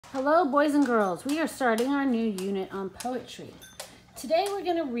Hello, boys and girls. We are starting our new unit on poetry. Today we're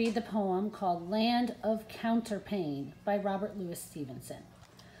going to read the poem called Land of Counterpane by Robert Louis Stevenson.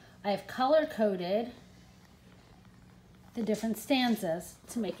 I have color-coded the different stanzas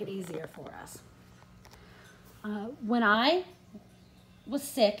to make it easier for us. When I was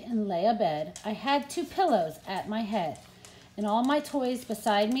sick and lay abed, I had 2 pillows at my head, and all my toys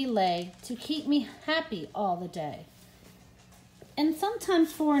beside me lay to keep me happy all the day. And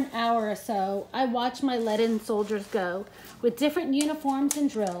sometimes for an hour or so, I watch my leaden soldiers go with different uniforms and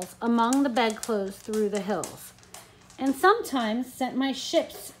drills among the bedclothes through the hills. And sometimes sent my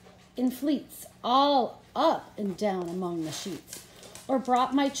ships in fleets all up and down among the sheets, or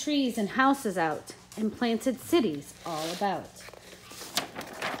brought my trees and houses out and planted cities all about.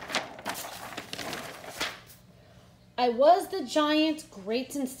 I was the giant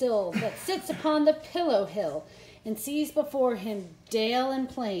great and still that sits upon the pillow hill and sees before him dale and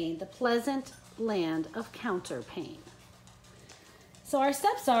plain, the pleasant land of counterpane. So our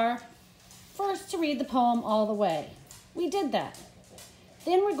steps are, first to read the poem all the way. We did that.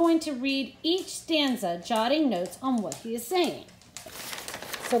 Then we're going to read each stanza, jotting notes on what he is saying.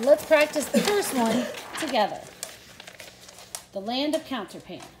 So let's practice the first one together. The land of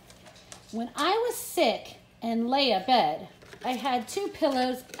counterpane. When I was sick and lay abed, I had 2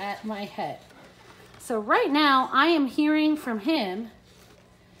 pillows at my head. So right now, I am hearing from him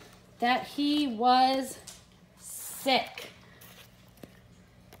that he was sick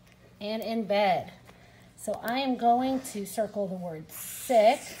and in bed. So I am going to circle the word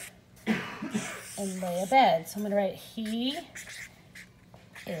sick and lay abed. So I'm going to write, he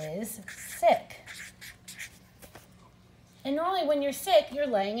is sick. And normally when you're sick, you're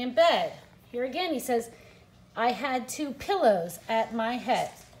laying in bed. Here again, he says, I had 2 pillows at my head.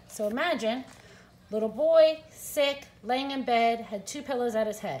 So imagine, little boy, sick, laying in bed, had 2 pillows at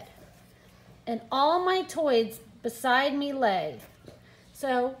his head. And all my toys beside me lay.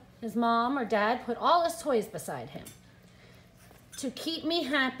 So his mom or dad put all his toys beside him to keep me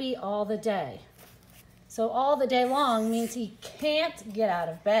happy all the day. So all the day long means he can't get out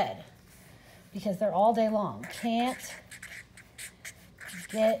of bed because they're all day long. Can't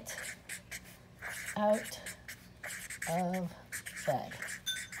get out of bed.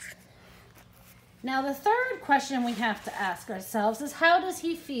 Now the third question we have to ask ourselves is, how does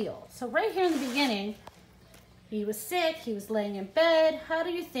he feel? So right here in the beginning, he was sick, he was laying in bed. How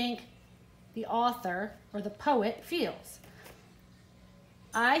do you think the author or the poet feels?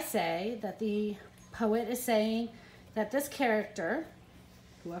 I say that the poet is saying that this character,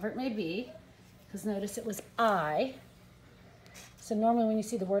 whoever it may be, because notice it was I. So normally when you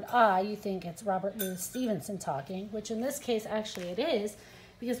see the word I, you think it's Robert Louis Stevenson talking, which in this case actually it is,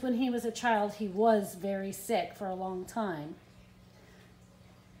 because when he was a child, he was very sick for a long time.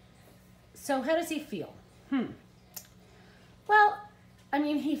 So how does he feel? Well, I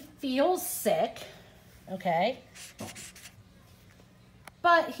mean, he feels sick, okay?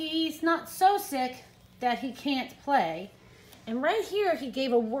 But he's not so sick that he can't play. And right here, he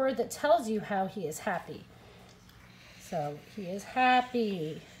gave a word that tells you how he is happy. So he is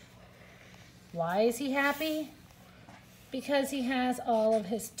happy. Why is he happy? Because he has all of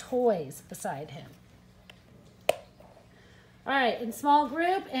his toys beside him. All right, in small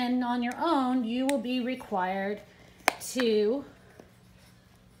group and on your own, you will be required to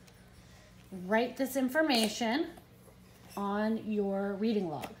write this information on your reading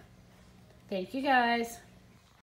log. Thank you, guys.